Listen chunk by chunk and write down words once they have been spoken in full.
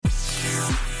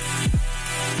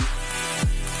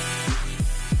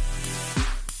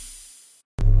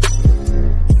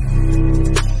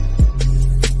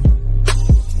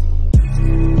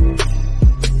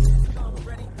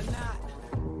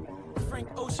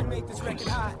from a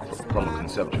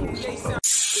conceptual standpoint.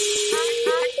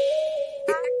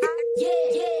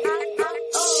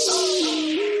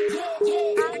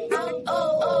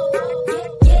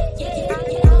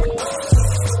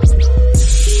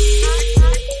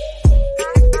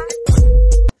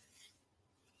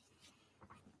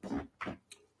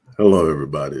 Hello,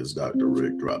 everybody. It's Dr.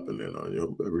 Rick dropping in on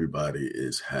you. Everybody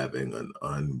is having an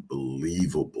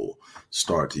unbelievable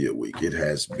start to your week. It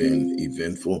has been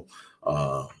eventful.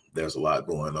 There's a lot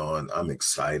going on. I'm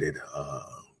excited.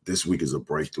 This week is a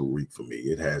breakthrough week for me.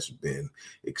 It has been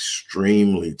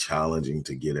extremely challenging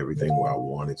to get everything where I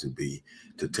want it to be,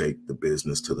 to take the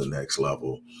business to the next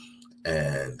level.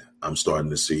 And I'm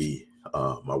starting to see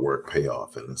my work pay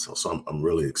off. And so I'm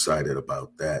really excited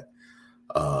about that.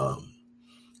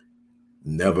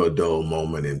 Never a dull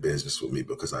moment in business with me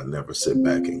because I never sit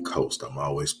back and coast. I'm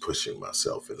always pushing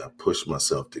myself, and I push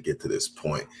myself to get to this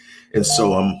point. And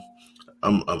so I'm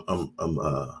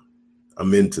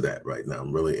into that right now.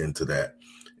 I'm really into that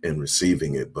and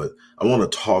receiving it. But I want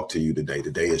to talk to you today.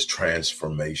 Today is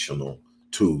Transformational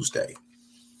Tuesday.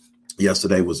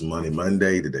 Yesterday was Money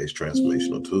Monday. Today's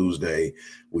Transformational Tuesday.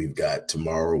 We've got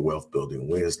tomorrow Wealth Building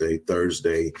Wednesday.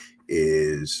 Thursday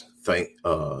is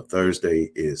Thankful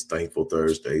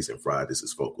Thursdays, and Fridays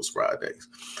is Focus Fridays.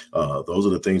 Those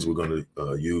are the things we're going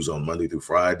to use on Monday through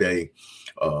Friday.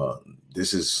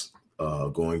 This is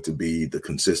going to be the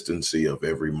consistency of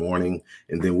every morning.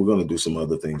 And then we're going to do some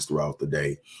other things throughout the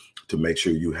day to make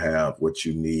sure you have what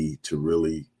you need to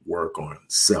really work on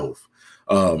self.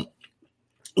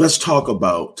 Let's talk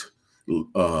about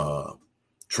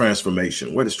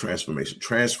transformation. What is transformation?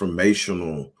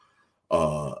 Transformational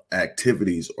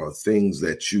activities are things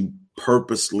that you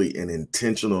purposely and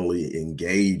intentionally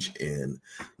engage in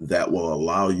that will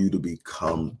allow you to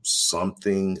become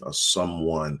something or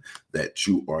someone that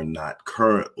you are not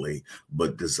currently,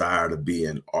 but desire to be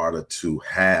in order to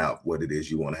have what it is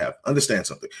you want to have. Understand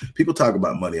something. People talk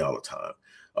about money all the time.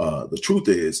 The truth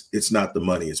is, it's not the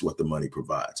money, it's what the money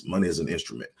provides. Money is an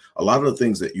instrument. A lot of the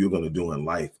things that you're going to do in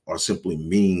life are simply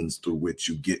means through which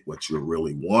you get what you're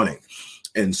really wanting.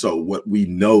 And so what we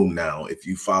know now, if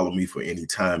you follow me for any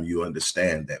time, you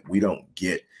understand that we don't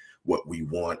get what we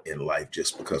want in life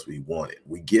just because we want it.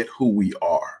 We get who we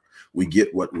are. We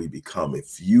get what we become.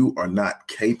 If you are not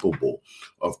capable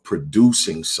of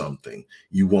producing something,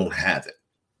 you won't have it.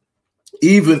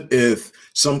 Even if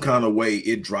some kind of way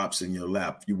it drops in your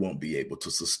lap, you won't be able to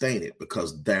sustain it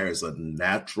because there's a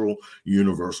natural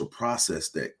universal process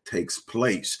that takes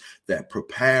place that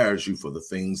prepares you for the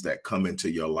things that come into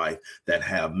your life that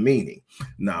have meaning.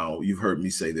 Now, you've heard me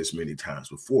say this many times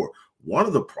before. One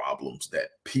of the problems that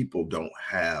people don't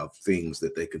have things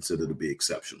that they consider to be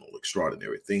exceptional,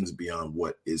 extraordinary, things beyond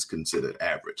what is considered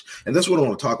average. And that's what I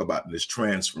want to talk about in this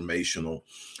transformational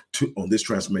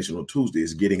Tuesday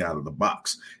is getting out of the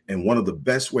box. And one of the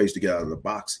best ways to get out of the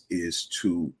box is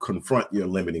to confront your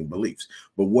limiting beliefs.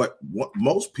 But what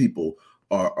most people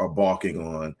are balking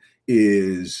on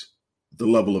is the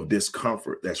level of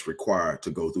discomfort that's required to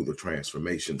go through the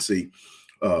transformation. See,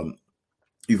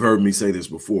 you've heard me say this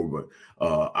before, but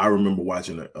I remember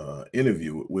watching an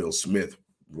interview with Will Smith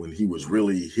when he was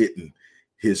really hitting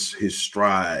his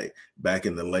stride back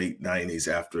in the late 90s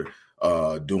after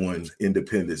doing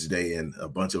Independence Day and a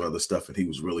bunch of other stuff. And he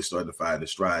was really starting to find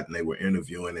his stride, and they were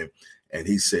interviewing him. And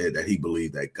he said that he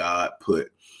believed that God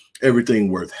put everything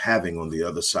worth having on the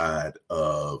other side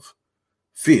of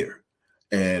fear.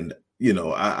 And you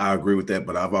know, I agree with that,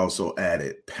 but I've also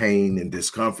added pain and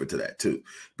discomfort to that too,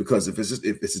 because if it's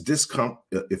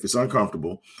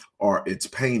uncomfortable or it's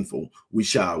painful, we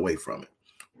shy away from it.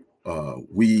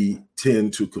 We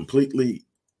tend to completely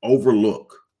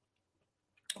overlook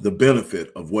the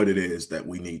benefit of what it is that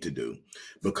we need to do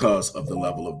because of the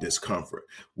level of discomfort.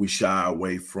 We shy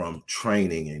away from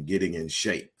training and getting in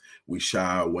shape. We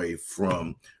shy away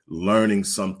from learning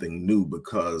something new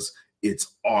because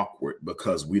it's awkward,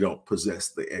 because we don't possess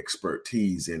the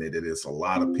expertise in it. It is a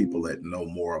lot of people that know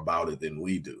more about it than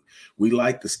we do. We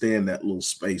like to stay in that little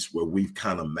space where we've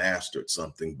kind of mastered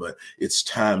something, but it's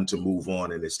time to move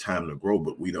on and it's time to grow,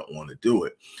 but we don't want to do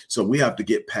it. So we have to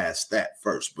get past that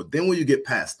first. But then when you get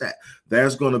past that,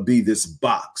 there's going to be this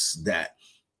box that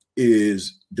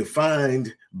is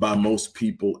defined by most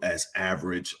people as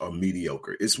average or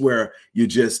mediocre. It's where you're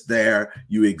just there,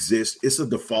 you exist. It's a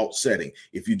default setting.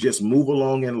 If you just move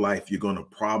along in life, you're going to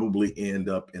probably end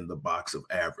up in the box of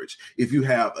average if you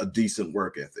have a decent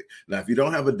work ethic. Now, if you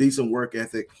don't have a decent work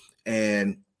ethic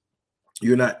and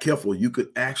you're not careful, you could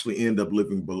actually end up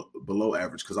living below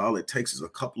average, because all it takes is a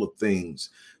couple of things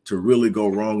to really go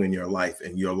wrong in your life,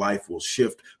 and your life will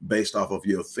shift based off of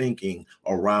your thinking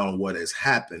around what has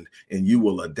happened, and you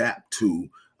will adapt to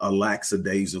a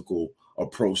lackadaisical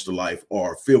approach to life,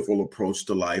 or a fearful approach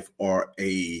to life, or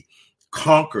a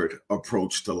conquered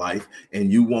approach to life,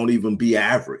 and you won't even be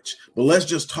average. But let's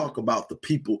just talk about the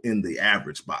people in the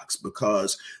average box,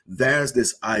 because there's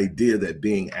this idea that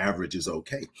being average is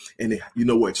okay. And you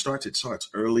know what? It starts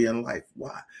early in life.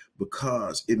 Why?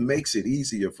 Because it makes it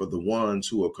easier for the ones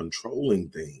who are controlling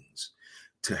things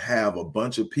to have a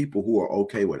bunch of people who are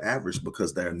okay with average,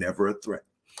 because they're never a threat.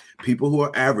 People who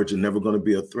are average are never going to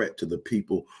be a threat to the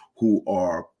people who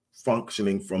are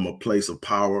functioning from a place of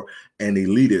power and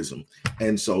elitism.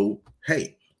 And so,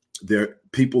 hey, there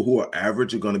people who are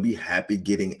average are going to be happy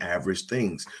getting average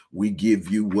things. We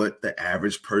give you what the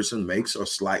average person makes, or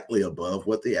slightly above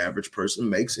what the average person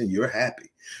makes, and you're happy.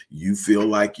 You feel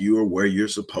like you are where you're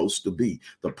supposed to be.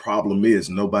 The problem is,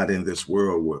 nobody in this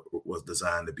world was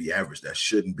designed to be average. That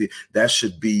shouldn't be. That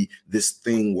should be this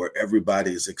thing where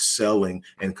everybody is excelling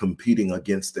and competing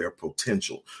against their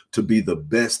potential to be the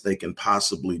best they can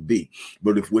possibly be.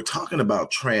 But if we're talking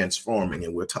about transforming,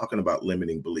 and we're talking about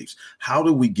limiting beliefs, how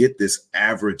do we get this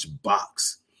average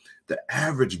box? The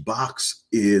average box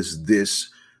is this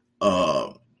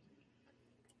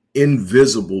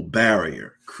invisible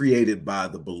barrier created by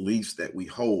the beliefs that we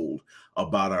hold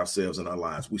about ourselves and our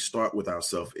lives. We start with our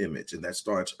self-image, and that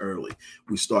starts early.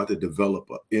 We start to develop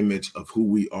an image of who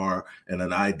we are and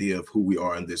an idea of who we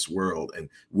are in this world. And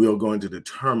we're going to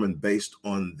determine, based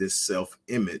on this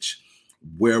self-image,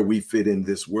 where we fit in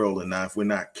this world. And now, if we're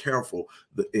not careful,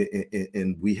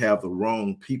 and we have the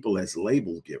wrong people as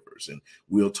label givers, and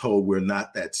we're told we're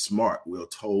not that smart, we're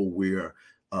told we're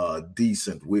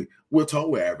decent, we're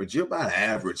told we're average. You're about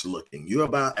average looking. You're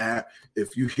about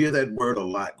if you hear that word a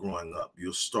lot growing up,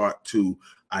 you'll start to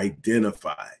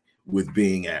identify with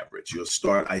being average. You'll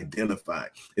start identifying,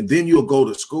 and then you'll go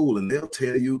to school and they'll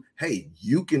tell you, hey,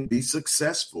 you can be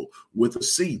successful with a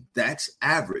C. That's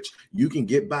average. You can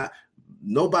get by.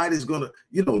 Nobody's gonna,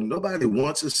 nobody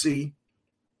wants a C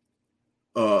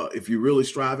if you're really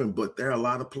striving, but there are a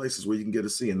lot of places where you can get a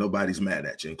C and nobody's mad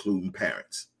at you, including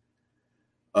parents.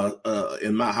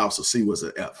 In my house, a C was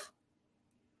an F.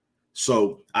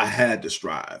 So I had to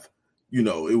strive.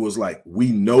 It was like,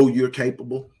 we know you're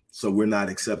capable, so we're not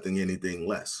accepting anything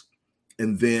less.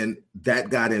 And then that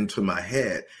got into my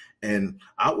head. And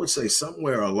I would say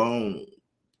somewhere along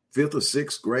 5th or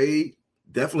 6th grade,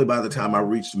 definitely by the time I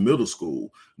reached middle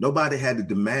school, nobody had to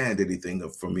demand anything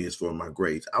from me as far as my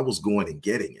grades. I was going and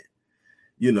getting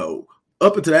it.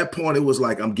 Up until that point, it was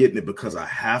like, I'm getting it because I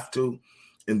have to.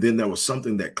 And then there was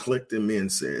something that clicked in me and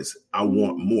says, I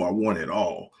want more. I want it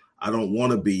all. I don't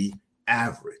want to be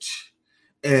average.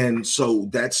 And so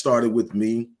that started with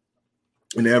me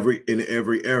in every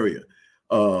area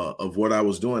of what I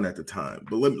was doing at the time.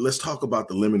 But let's talk about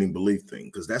the limiting belief thing,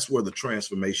 because that's where the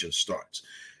transformation starts.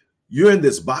 You're in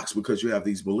this box because you have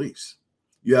these beliefs.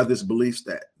 You have this beliefs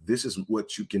that this is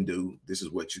what you can do. This is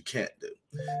what you can't do.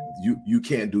 You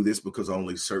can't do this because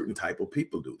only certain type of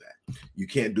people do that. You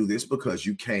can't do this because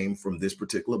you came from this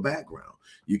particular background.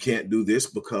 You can't do this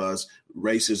because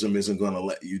racism isn't going to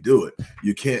let you do it.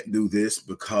 You can't do this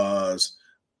because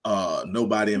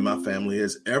nobody in my family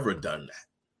has ever done that.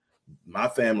 My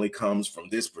family comes from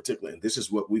this particular, and this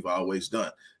is what we've always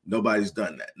done. Nobody's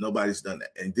done that. Nobody's done that.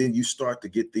 And then you start to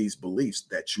get these beliefs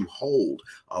that you hold.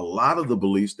 A lot of the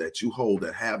beliefs that you hold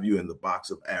that have you in the box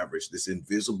of average, this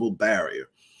invisible barrier,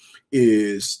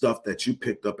 is stuff that you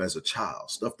picked up as a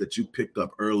child, stuff that you picked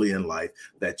up early in life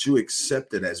that you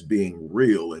accepted as being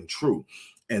real and true.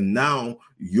 And now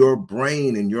your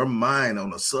brain and your mind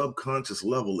on a subconscious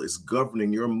level is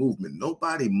governing your movement.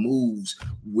 Nobody moves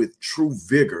with true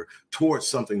vigor towards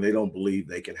something they don't believe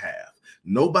they can have.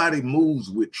 Nobody moves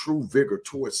with true vigor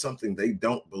towards something they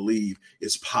don't believe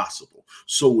is possible.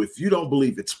 So if you don't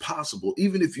believe it's possible,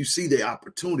 even if you see the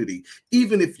opportunity,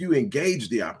 even if you engage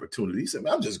the opportunity, you say,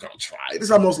 I'm just going to try it.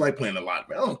 It's almost like playing the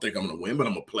lottery. I don't think I'm going to win, but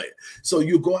I'm going to play it. So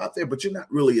you go out there, but you're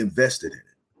not really invested in it.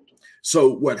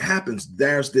 So what happens,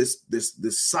 there's this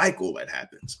cycle that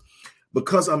happens.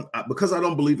 Because I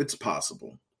don't believe it's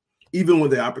possible, even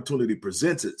when the opportunity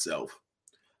presents itself,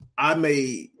 I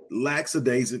may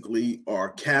lackadaisically or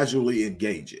casually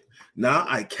engage it. Now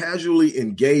I casually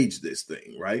engage this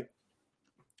thing, right?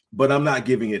 But I'm not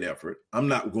giving it effort. I'm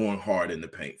not going hard in the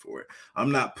paint for it.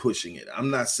 I'm not pushing it.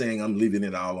 I'm not saying I'm leaving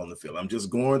it all on the field. I'm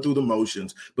just going through the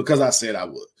motions because I said I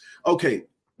would. Okay,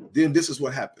 then this is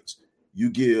what happens. You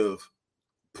give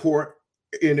poor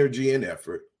energy and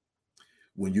effort.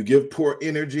 When you give poor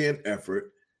energy and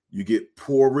effort, you get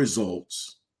poor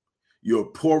results. Your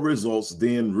poor results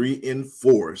then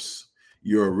reinforce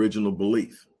your original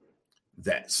belief.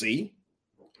 See,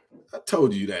 I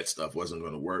told you that stuff wasn't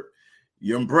going to work.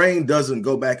 Your brain doesn't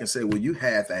go back and say, well, you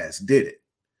half-ass did it.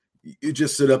 You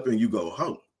just sit up and you go,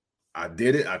 oh, I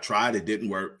did it. I tried. It didn't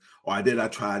work. Or I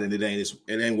tried, and it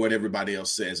ain't what everybody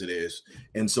else says it is.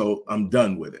 And so I'm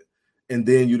done with it. And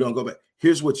then you don't go back.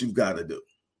 Here's what you've got to do.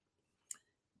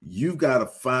 You've got to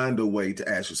find a way to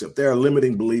ask yourself. There are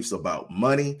limiting beliefs about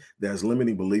money. There's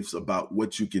limiting beliefs about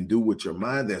what you can do with your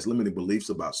mind. There's limiting beliefs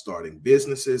about starting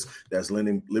businesses. There's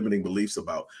limiting beliefs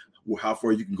about how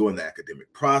far you can go in the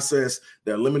academic process.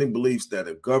 There are limiting beliefs that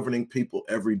are governing people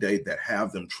every day that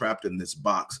have them trapped in this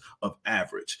box of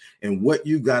average. And what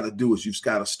you got to do is you've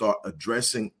got to start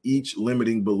addressing each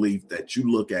limiting belief that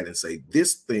you look at and say,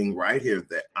 this thing right here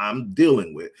that I'm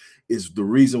dealing with is the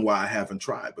reason why I haven't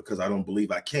tried, because I don't believe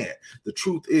I can. The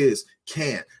truth is,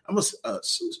 can. I'm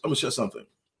gonna share something.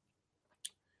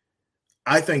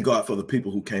 I thank God for the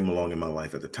people who came along in my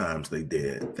life at the times they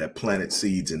did, that planted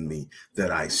seeds in me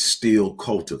that I still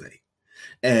cultivate.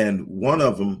 And one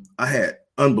of them, I had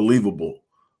unbelievable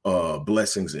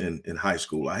blessings in high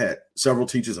school. I had several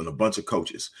teachers and a bunch of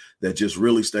coaches that just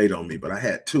really stayed on me. But I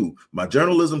had two, my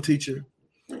journalism teacher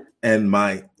and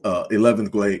my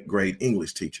 11th grade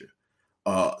English teacher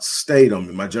stayed on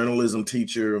me. My journalism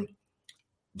teacher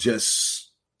just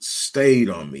stayed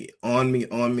on me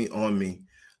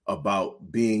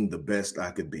about being the best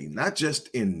I could be, not just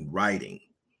in writing,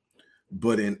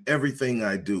 but in everything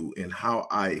I do, in how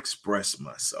I express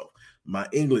myself. My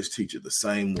English teacher, the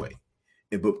same way.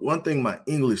 But one thing my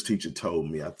English teacher told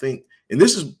me, I think, and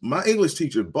this is my English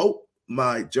teacher, both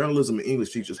my journalism and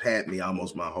English teachers had me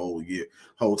almost my whole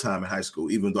time in high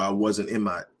school, even though I wasn't in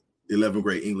my 11th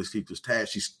grade English teacher's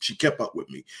task. She kept up with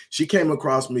me. She came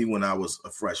across me when I was a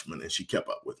freshman and she kept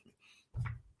up with me.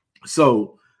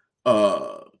 So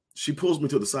she pulls me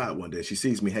to the side one day. She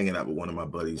sees me hanging out with one of my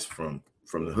buddies from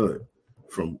the hood,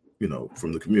 from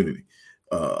the community.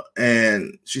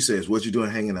 And she says, what you doing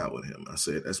hanging out with him? I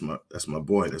said, that's my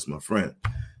boy. That's my friend.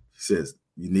 She says,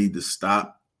 you need to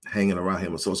stop hanging around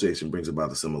him. Association brings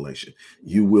about assimilation.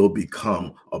 You will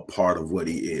become a part of what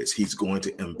he is. He's going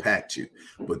to impact you.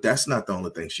 But that's not the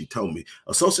only thing she told me.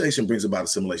 Association brings about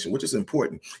assimilation, which is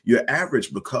important. You're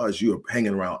average because you're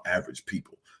hanging around average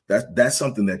people. That's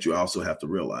something that you also have to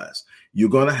realize. You're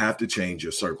going to have to change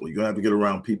your circle. You're going to have to get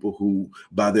around people who,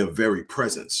 by their very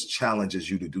presence, challenges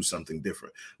you to do something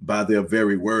different. By their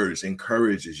very words,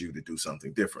 encourages you to do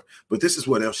something different. But this is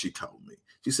what else she told me.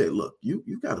 She said, look,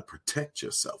 you got to protect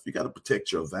yourself. You got to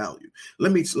protect your value.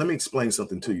 Let me explain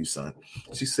something to you, son.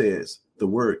 She says, the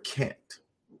word can't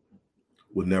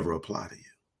would never apply to you.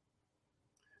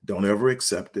 Don't ever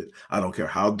accept it. I don't care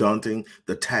how daunting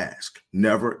the task.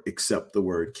 Never accept the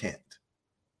word can't.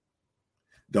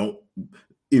 Don't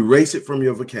erase it from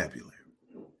your vocabulary.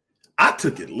 I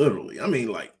took it literally. I mean,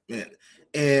 like,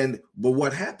 man. But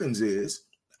what happens is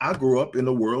I grew up in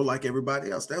the world like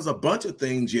everybody else. There's a bunch of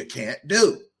things you can't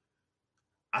do.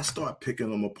 I start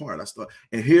picking them apart.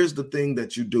 And here's the thing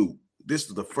that you do. This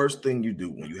is the first thing you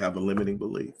do when you have a limiting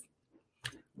belief.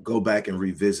 Go back and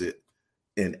revisit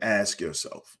and ask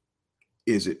yourself,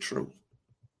 is it true?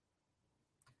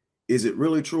 Is it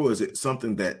really true? Or is it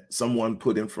something that someone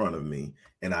put in front of me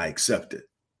and I accept it?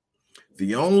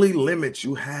 The only limits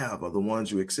you have are the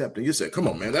ones you accept. And you say, come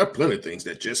on, man, there are plenty of things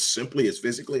that just simply is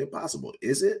physically impossible.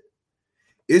 Is it?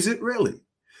 Is it really?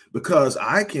 Because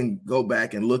I can go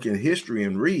back and look in history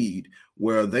and read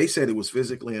where they said it was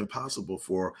physically impossible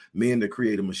for men to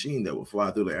create a machine that would fly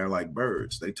through the air like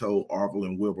birds. They told Orville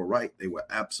and Wilbur Wright they were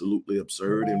absolutely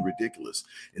absurd and ridiculous.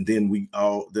 And then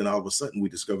all of a sudden we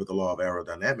discovered the law of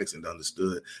aerodynamics and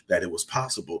understood that it was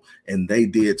possible. And they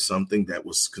did something that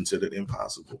was considered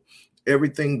impossible.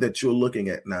 Everything that you're looking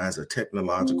at now as a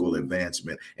technological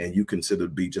advancement and you consider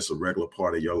to be just a regular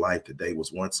part of your life today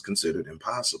was once considered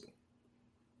impossible.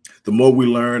 The more we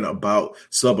learn about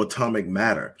subatomic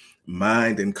matter,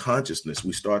 mind and consciousness,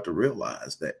 we start to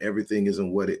realize that everything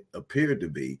isn't what it appeared to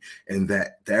be, and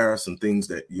that there are some things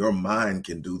that your mind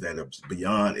can do that are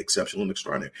beyond exceptional and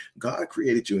extraordinary. God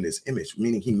created you in his image,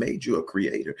 meaning he made you a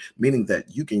creator, meaning that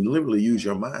you can literally use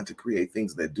your mind to create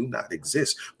things that do not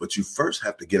exist. But you first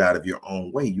have to get out of your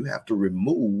own way. You have to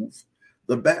remove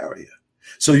the barrier.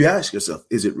 So you ask yourself,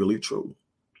 is it really true?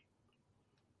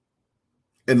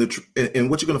 And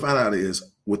what you're going to find out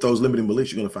is with those limiting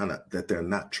beliefs, you're going to find out that they're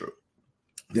not true.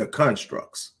 They're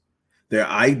constructs. They're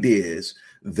ideas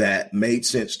that made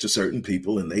sense to certain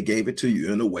people, and they gave it to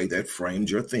you in a way that framed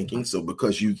your thinking. So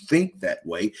because you think that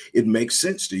way, it makes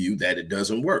sense to you that it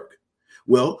doesn't work.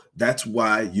 Well, that's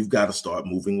why you've got to start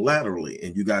moving laterally,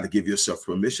 and you got to give yourself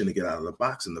permission to get out of the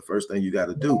box. And the first thing you got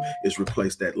to do is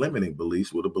replace that limiting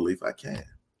beliefs with a belief I can.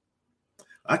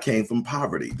 I came from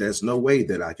poverty. There's no way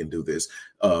that I can do this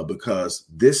because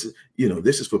this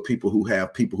is for people who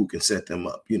have people who can set them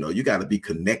up. You got to be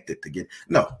connected to get.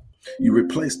 No, you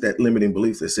replace that limiting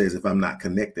belief that says if I'm not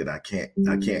connected, I can't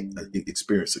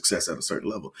experience success at a certain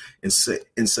level, and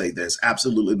say there's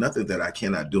absolutely nothing that I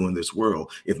cannot do in this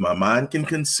world. If my mind can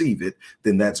conceive it,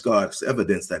 then that's God's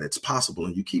evidence that it's possible.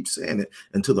 And you keep saying it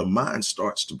until the mind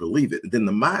starts to believe it. Then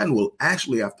the mind will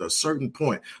actually, after a certain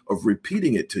point of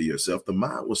repeating it to yourself, the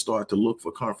mind will start to look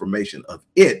for confirmation of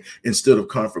it instead of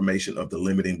confirmation of the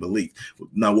limiting belief.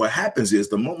 Now, what happens is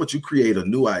the moment you create a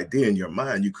new idea in your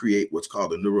mind, you create what's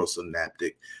called a neurosynaptic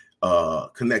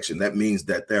connection. That means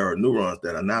that there are neurons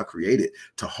that are now created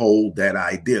to hold that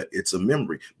idea. It's a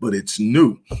memory, but it's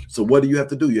new. So what do you have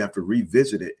to do? You have to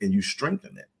revisit it and you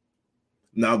strengthen it.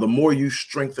 Now, the more you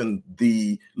strengthen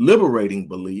the liberating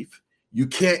belief, you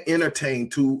can't entertain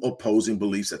two opposing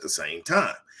beliefs at the same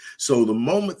time. So the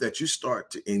moment that you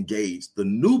start to engage the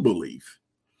new belief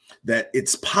that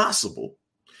it's possible,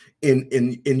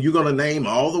 and you're going to name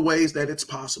all the ways that it's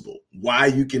possible, why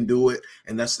you can do it.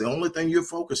 And that's the only thing you're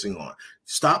focusing on.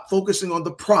 Stop focusing on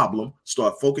the problem.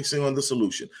 Start focusing on the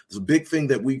solution. There's a big thing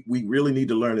that we really need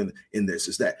to learn in this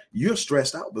is that you're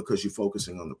stressed out because you're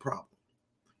focusing on the problem.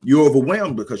 You're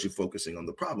overwhelmed because you're focusing on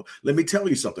the problem. Let me tell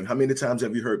you something. How many times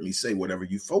have you heard me say whatever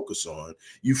you focus on,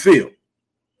 you feel?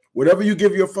 Whatever you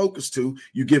give your focus to,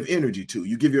 you give energy to.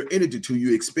 You give your energy to,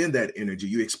 you expend that energy.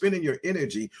 You're expending your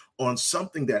energy on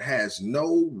something that has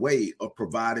no way of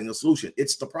providing a solution.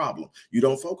 It's the problem. You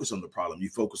don't focus on the problem. You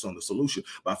focus on the solution.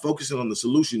 By focusing on the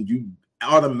solution, you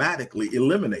automatically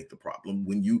eliminate the problem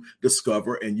when you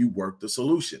discover and you work the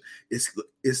solution.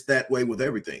 It's that way with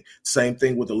everything. Same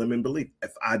thing with the limiting belief.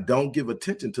 If I don't give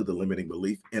attention to the limiting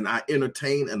belief and I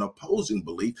entertain an opposing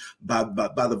belief by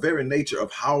the very nature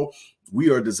of how we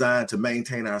are designed to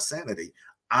maintain our sanity,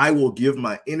 I will give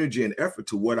my energy and effort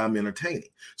to what I'm entertaining.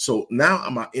 So now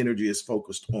my energy is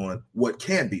focused on what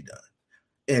can be done.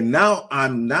 And now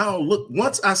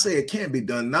once I say it can be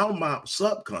done, now my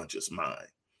subconscious mind,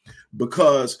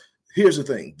 because here's the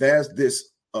thing, there's this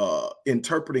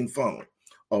interpreting phone,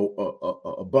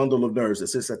 a bundle of nerves that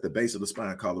sits at the base of the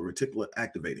spine called the reticular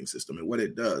activating system. And what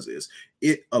it does is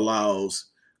it allows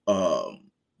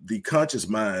the conscious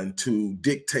mind to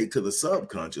dictate to the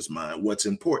subconscious mind what's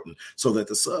important, so that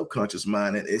the subconscious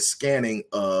mind is scanning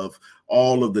of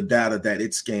all of the data that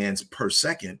it scans per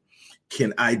second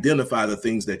can identify the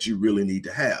things that you really need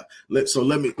to have. Let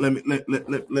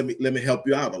me help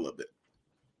you out a little bit.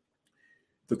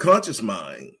 The conscious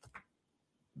mind,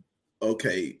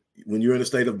 okay, when you're in a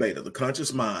state of beta, the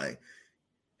conscious mind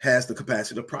has the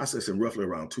capacity to process in roughly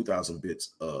around 2,000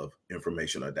 bits of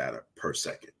information or data per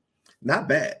second. Not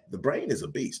bad. The brain is a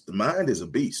beast. The mind is a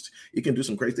beast. It can do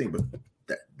some crazy things,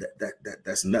 but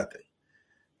that's nothing.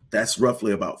 That's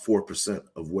roughly about 4%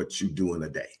 of what you do in a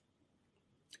day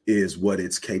is what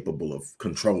it's capable of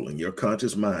controlling. Your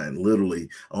conscious mind literally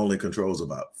only controls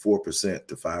about 4%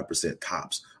 to 5%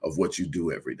 tops of what you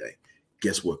do every day.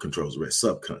 Guess what controls the rest?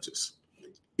 Subconscious.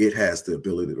 It has the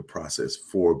ability to process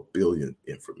 4 billion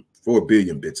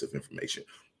bits of information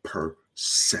per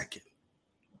second.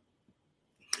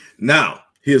 Now,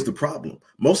 here's the problem.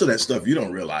 Most of that stuff you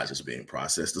don't realize is being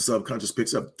processed. The subconscious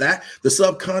picks up that. The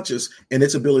subconscious and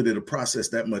its ability to process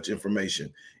that much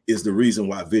information is the reason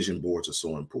why vision boards are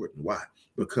so important. Why?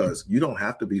 Because you don't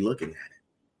have to be looking at it.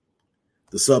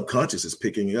 The subconscious is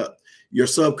picking it up. Your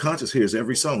subconscious hears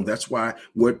every song. That's why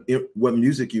what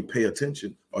music you pay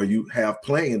attention or you have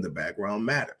playing in the background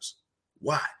matters.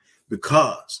 Why?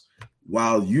 Because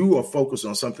while you are focused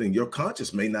on something, your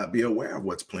conscious may not be aware of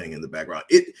what's playing in the background.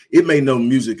 It may know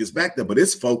music is back there, but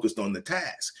it's focused on the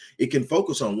task. It can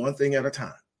focus on one thing at a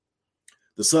time.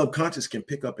 The subconscious can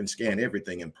pick up and scan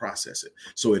everything and process it.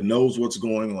 So it knows what's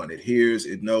going on. It hears,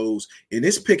 it knows, and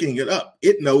it's picking it up.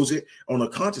 It knows it on a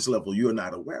conscious level. You're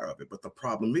not aware of it. But the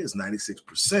problem is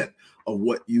 96% of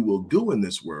what you will do in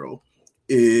this world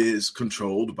is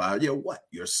controlled by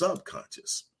your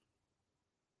subconscious.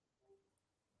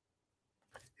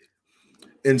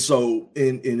 And so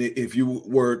if you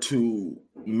were to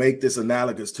make this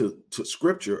analogous to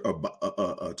scripture,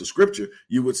 to scripture,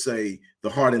 you would say the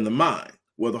heart and the mind.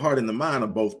 Well, the heart and the mind are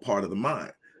both part of the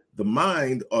mind. The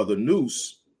mind or the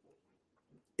nous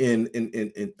in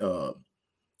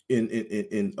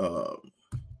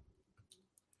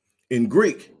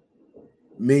Greek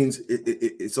means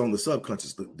it's on the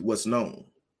subconscious, what's known.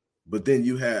 But then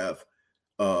you have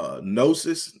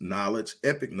gnosis, knowledge,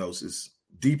 epignosis,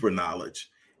 deeper knowledge,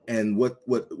 and what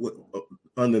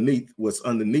underneath, what's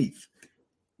underneath,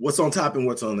 what's on top and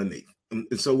what's underneath.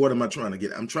 And so what am I trying to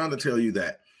get? I'm trying to tell you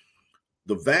that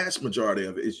the vast majority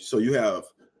of it is, so you have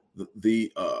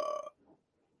the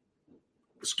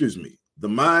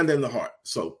mind and the heart.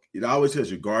 So it always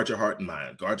tells you, guard your heart and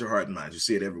mind, guard your heart and mind. You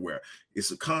see it everywhere.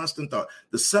 It's a constant thought.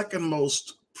 The second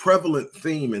most prevalent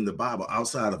theme in the Bible,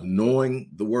 outside of knowing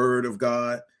the word of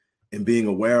God and being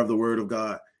aware of the word of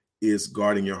God, is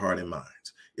guarding your heart and mind.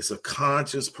 It's a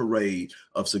conscious parade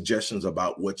of suggestions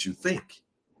about what you think.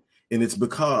 And it's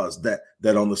because that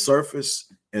on the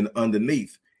surface and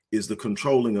underneath is the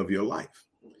controlling of your life.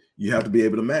 You have to be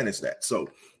able to manage that. So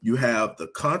you have the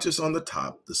conscious on the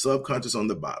top, the subconscious on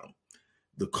the bottom.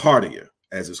 The cardia,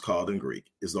 as it's called in Greek,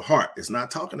 is the heart. It's not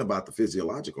talking about the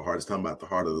physiological heart. It's talking about the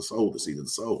heart of the soul, the seat of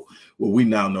the soul. Well, we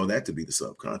now know that to be the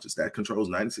subconscious. That controls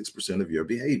 96% of your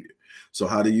behavior. So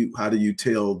how do you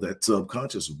tell that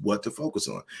subconscious what to focus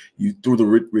on? You, through the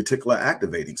reticular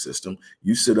activating system,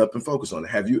 you sit up and focus on it.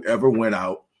 Have you ever went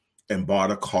out and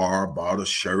bought a car, bought a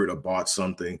shirt, or bought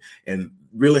something and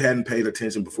really hadn't paid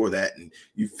attention before that? And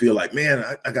you feel like, man,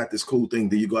 I got this cool thing.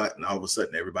 Then you go out and all of a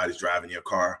sudden everybody's driving your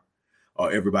car,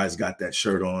 or everybody's got that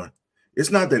shirt on.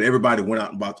 It's not that everybody went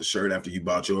out and bought the shirt after you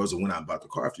bought yours, or went out and bought the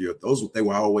car after yours. They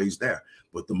were always there.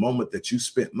 But the moment that you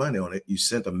spent money on it, you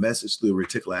sent a message through the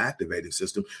reticular activating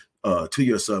system to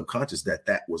your subconscious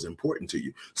that was important to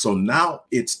you. So now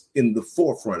it's in the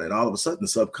forefront, and all of a sudden the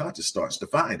subconscious starts to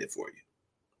find it for you.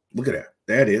 Look at that.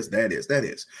 That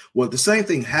is. Well, the same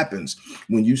thing happens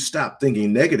when you stop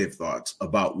thinking negative thoughts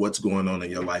about what's going on in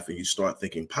your life and you start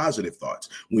thinking positive thoughts.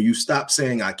 When you stop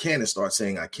saying I can and start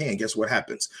saying I can, guess what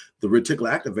happens? The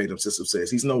reticular activating system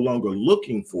says he's no longer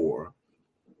looking for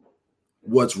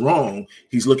what's wrong.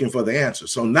 He's looking for the answer.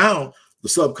 So now the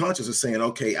subconscious is saying,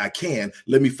 okay, I can.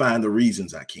 Let me find the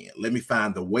reasons I can. Let me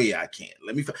find the way I can.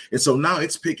 And so now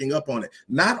it's picking up on it.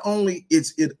 Not only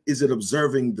is it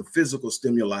observing the physical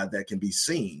stimuli that can be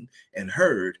seen and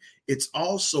heard, it's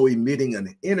also emitting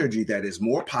an energy that is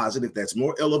more positive, that's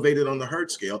more elevated on the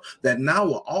Hertz scale, that now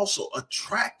will also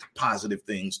attract positive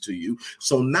things to you.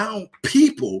 So now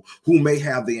people who may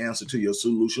have the answer to your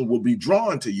solution will be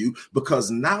drawn to you, because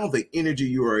now the energy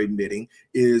you are emitting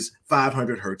is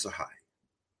 500 Hertz or higher.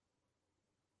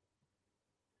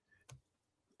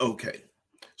 Okay,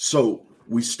 so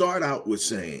we start out with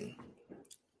saying,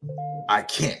 I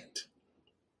can't.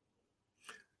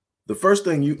 The first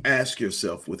thing you ask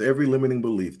yourself with every limiting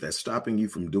belief that's stopping you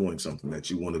from doing something that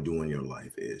you want to do in your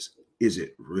life is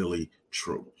it really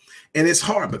true? And it's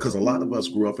hard because a lot of us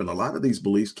grew up and a lot of these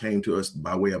beliefs came to us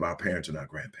by way of our parents and our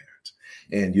grandparents.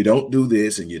 And you don't do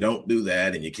this and you don't do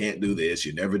that and you can't do this,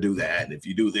 you never do that. And if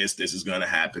you do this, this is going to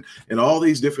happen, and all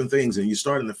these different things. And you're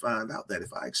starting to find out that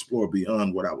if I explore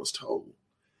beyond what I was told,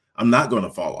 I'm not going to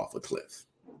fall off a cliff.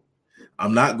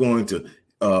 I'm not going to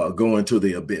go into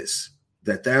the abyss,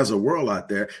 that there's a world out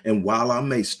there. And while I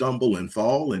may stumble and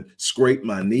fall and scrape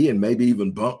my knee and maybe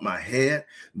even bump my head,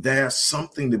 there's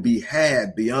something to be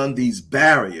had beyond these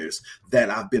barriers that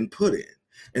I've been put in.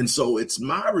 And so it's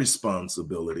my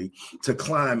responsibility to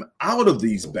climb out of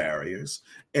these barriers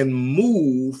and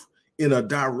move in a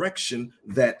direction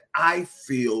that I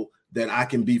feel that I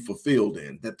can be fulfilled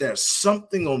in, that there's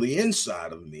something on the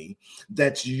inside of me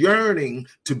that's yearning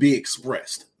to be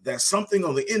expressed. There's something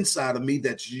on the inside of me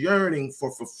that's yearning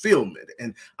for fulfillment,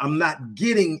 and I'm not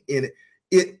getting in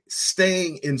it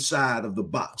staying inside of the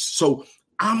box. So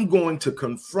I'm going to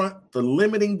confront the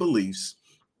limiting beliefs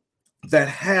that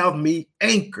have me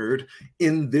anchored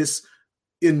in this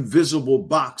invisible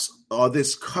box or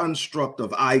this construct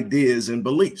of ideas and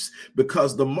beliefs.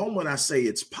 Because the moment I say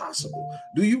it's possible,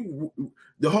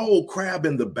 the whole crab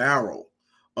in the barrel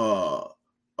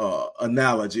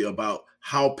analogy about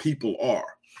how people are.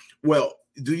 Well,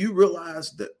 do you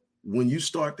realize that when you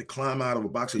start to climb out of a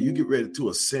box, or you get ready to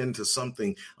ascend to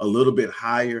something a little bit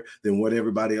higher than what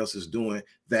everybody else is doing,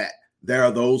 that there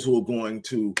are those who are going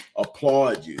to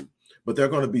applaud you? But there are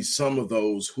going to be some of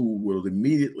those who will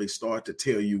immediately start to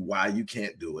tell you why you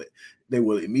can't do it. They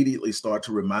will immediately start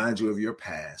to remind you of your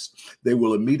past. They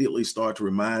will immediately start to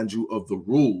remind you of the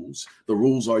rules. The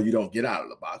rules are you don't get out of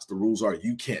the box. The rules are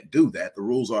you can't do that. The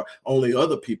rules are only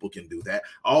other people can do that.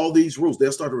 All these rules,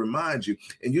 they'll start to remind you,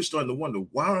 and you're starting to wonder,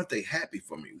 why aren't they happy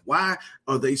for me? Why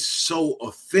are they so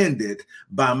offended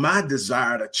by my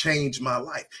desire to change my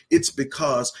life? It's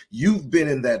because you've been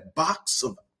in that box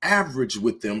of average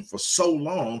with them for so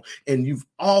long, and you've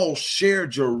all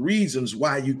shared your reasons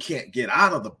why you can't get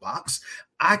out of the box.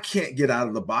 I can't get out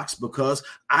of the box because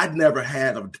I'd never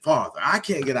had a father. I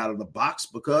can't get out of the box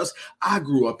because I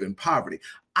grew up in poverty.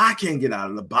 I can't get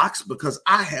out of the box because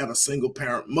I had a single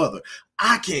parent mother.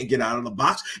 I can't get out of the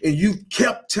box. And you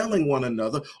kept telling one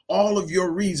another all of your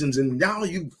reasons. And now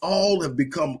you all have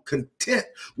become content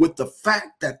with the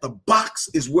fact that the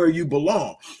box is where you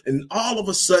belong. And all of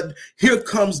a sudden, here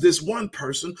comes this one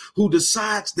person who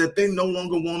decides that they no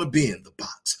longer want to be in the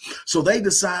box. So they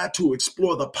decide to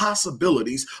explore the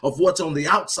possibilities of what's on the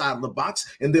outside of the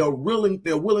box. And they're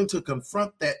willing to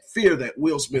confront that fear that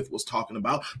Will Smith was talking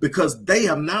about, because they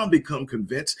have now become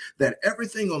convinced that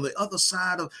everything on the other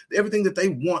side of everything that they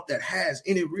want that has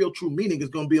any real true meaning is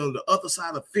going to be on the other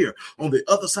side of fear, on the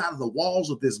other side of the walls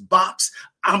of this box.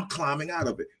 I'm climbing out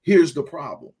of it. Here's the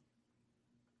problem.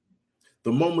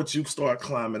 The moment you start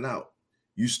climbing out,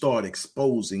 you start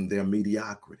exposing their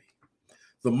mediocrity.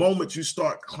 The moment you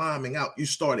start climbing out, you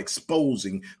start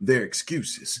exposing their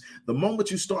excuses. The moment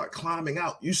you start climbing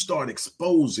out, you start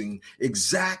exposing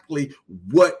exactly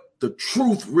what the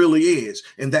truth really is,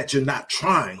 and that you're not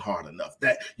trying hard enough,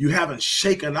 that you haven't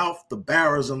shaken off the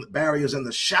barriers and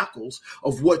the shackles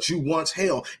of what you once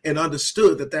held and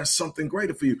understood that there's something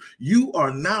greater for you. You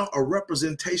are now a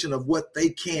representation of what they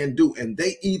can do, and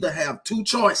they either have two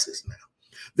choices now.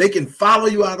 They can follow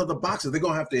you out of the box, and they're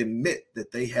going to have to admit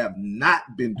that they have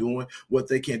not been doing what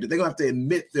they can do. They're going to have to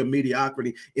admit their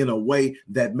mediocrity in a way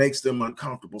that makes them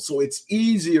uncomfortable. So it's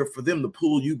easier for them to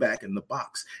pull you back in the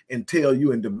box and tell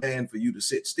you and demand for you to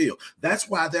sit still. That's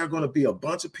why there are going to be a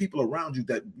bunch of people around you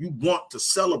that you want to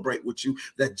celebrate with you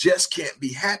that just can't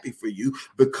be happy for you,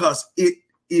 because it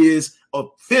is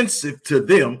offensive to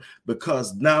them,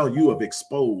 because now you have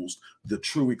exposed the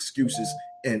true excuses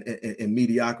and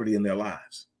mediocrity in their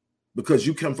lives, because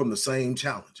you come from the same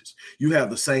challenges. You have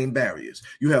the same barriers.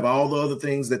 You have all the other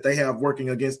things that they have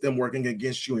working against them, working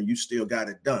against you, and you still got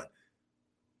it done.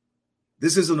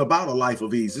 This isn't about a life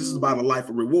of ease. This is about a life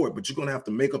of reward, but you're going to have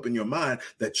to make up in your mind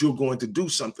that you're going to do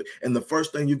something. And the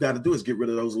first thing you've got to do is get rid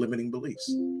of those limiting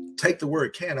beliefs. Take the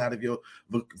word can out of your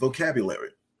vocabulary.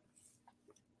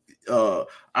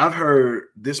 I've heard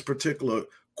this particular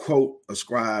quote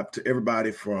ascribed to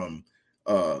everybody from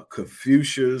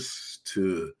Confucius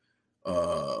to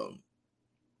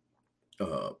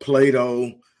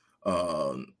Plato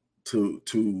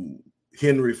to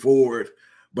Henry Ford,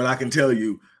 but I can tell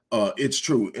you it's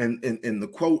true. And the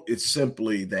quote is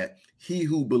simply that he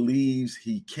who believes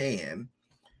he can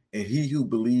and he who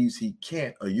believes he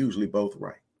can't are usually both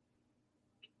right.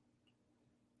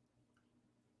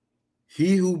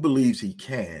 He who believes he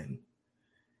can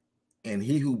and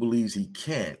he who believes he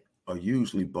can't are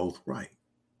usually both right.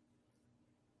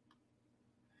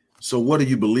 So what are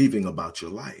you believing about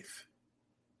your life?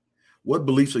 What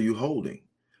beliefs are you holding?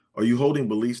 Are you holding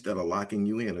beliefs that are locking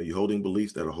you in? Are you holding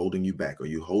beliefs that are holding you back? Are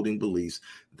you holding beliefs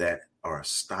that are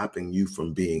stopping you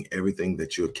from being everything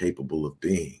that you're capable of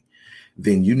being?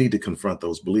 Then you need to confront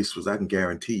those beliefs, because I can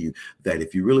guarantee you that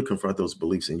if you really confront those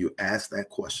beliefs and you ask that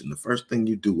question, the first thing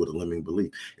you do with a limiting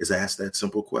belief is ask that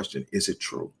simple question: is it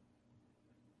true?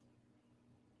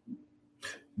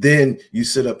 Then you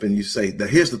sit up and you say,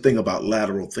 here's the thing about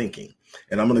lateral thinking.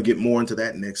 And I'm going to get more into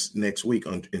that next week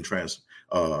on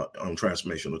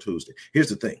Transformational Tuesday. Here's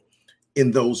the thing. In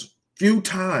those few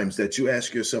times that you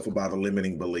ask yourself about a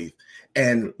limiting belief,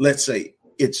 and let's say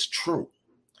it's true,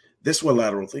 this is where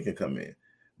lateral thinking come in.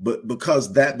 But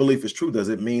because that belief is true, does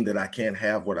it mean that I can't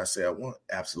have what I say I want?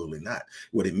 Absolutely not.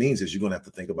 What it means is you're going to have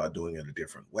to think about doing it a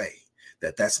different way.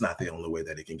 That's not the only way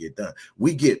that it can get done.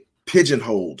 We get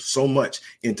pigeonholed so much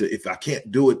into, if I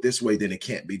can't do it this way, then it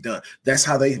can't be done. That's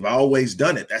how they've always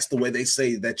done it. That's the way they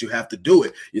say that you have to do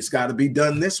it. It's got to be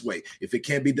done this way. If it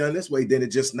can't be done this way, then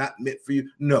it's just not meant for you.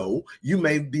 No, you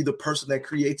may be the person that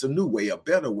creates a new way, a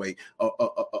better way,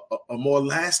 a more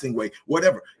lasting way,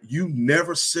 whatever. You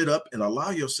never sit up and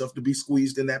allow yourself to be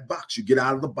squeezed in that box. You get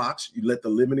out of the box, you let the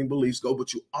limiting beliefs go,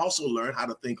 but you also learn how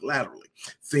to think laterally,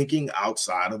 thinking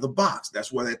outside of the box.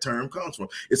 That's where that term comes from.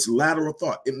 It's lateral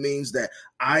thought. It means that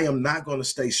I am not going to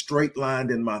stay straight lined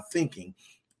in my thinking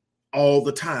all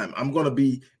the time. I'm going to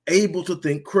be able to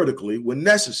think critically when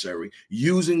necessary,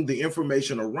 using the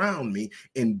information around me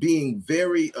and being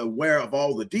very aware of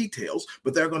all the details.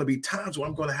 But there are going to be times where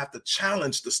I'm going to have to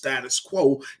challenge the status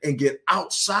quo and get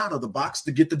outside of the box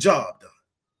to get the job done.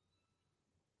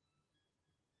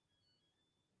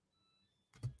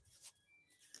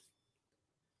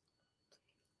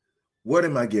 What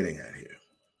am I getting at here?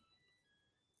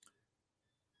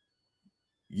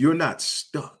 You're not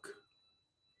stuck.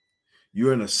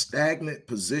 You're in a stagnant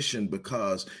position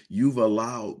because you've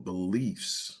allowed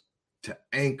beliefs to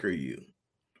anchor you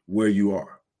where you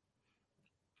are.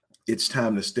 It's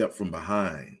time to step from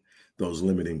behind those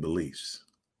limiting beliefs.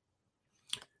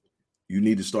 You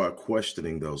need to start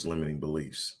questioning those limiting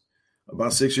beliefs.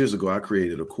 About 6 years ago, I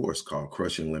created a course called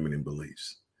Crushing Limiting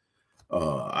Beliefs.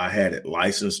 I had it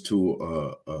licensed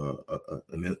to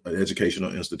an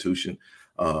educational institution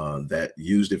that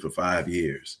used it for 5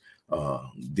 years.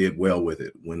 Did well with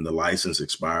it. When the license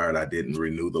expired, I didn't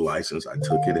renew the license. I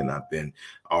took it and I've been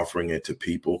offering it to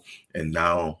people. And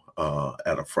now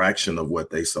at a fraction of what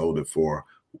they sold it for,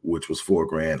 which was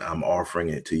 $4,000, I'm offering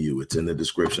it to you. It's in the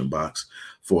description box.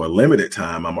 For a limited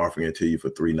time, I'm offering it to you for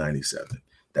 $397.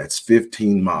 That's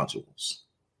 15 modules,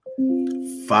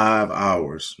 5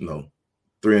 hours, no,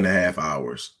 3.5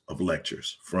 hours of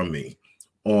lectures from me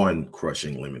on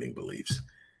crushing limiting beliefs.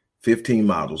 15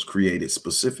 models created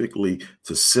specifically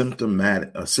to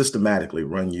systematically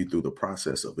run you through the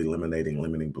process of eliminating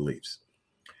limiting beliefs.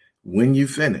 When you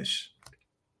finish,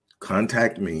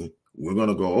 contact me. We're going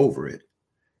to go over it,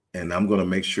 and I'm going to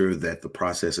make sure that the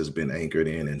process has been anchored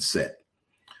in and set.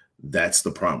 That's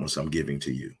the promise I'm giving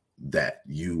to you, that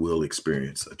you will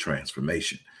experience a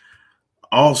transformation.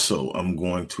 Also, I'm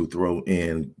going to throw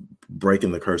in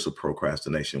Breaking the Curse of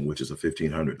Procrastination, which is a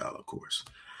 $1,500 course.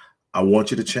 I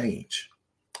want you to change.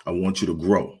 I want you to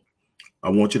grow. I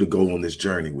want you to go on this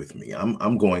journey with me.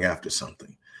 I'm going after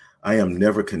something. I am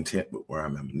never content with where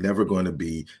I'm at. I'm never going to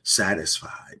be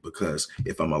satisfied, because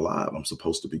if I'm alive, I'm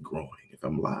supposed to be growing. If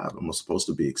I'm alive, I'm supposed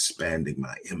to be expanding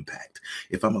my impact.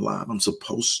 If I'm alive, I'm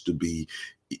supposed to be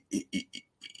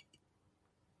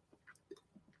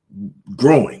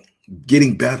growing,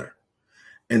 getting better.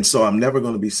 And so I'm never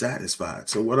going to be satisfied.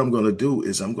 So what I'm going to do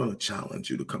is I'm going to challenge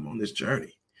you to come on this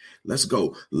journey. Let's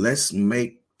go. Let's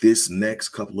make this next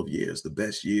couple of years the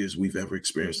best years we've ever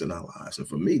experienced in our lives. And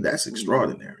for me, that's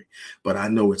extraordinary. But I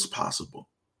know it's possible.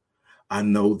 I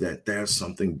know that there's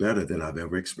something better than I've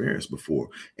ever experienced before,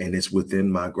 and it's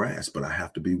within my grasp. But I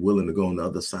have to be willing to go on the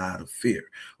other side of fear,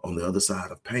 on the other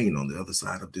side of pain, on the other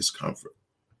side of discomfort.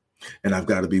 And I've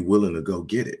got to be willing to go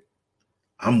get it.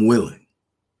 I'm willing.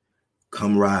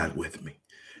 Come ride with me.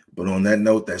 But on that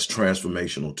note, that's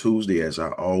Transformational Tuesday, as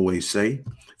I always say.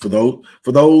 For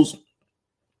those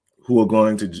who are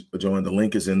going to join, the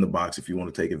link is in the box if you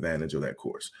want to take advantage of that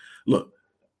course. Look,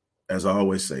 as I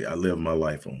always say, I live my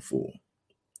life on full,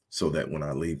 so that when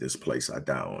I leave this place, I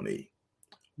die on E.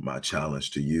 My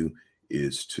challenge to you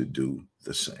is to do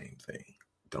the same thing.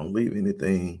 Don't leave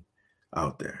anything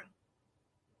out there.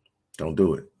 Don't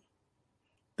do it.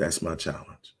 That's my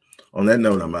challenge. On that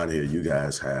note, I'm out of here. You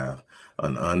guys have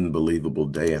an unbelievable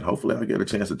day, and hopefully I'll get a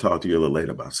chance to talk to you a little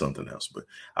later about something else. But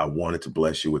I wanted to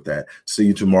bless you with that. See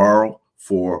you tomorrow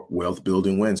for Wealth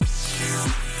Building Wednesday.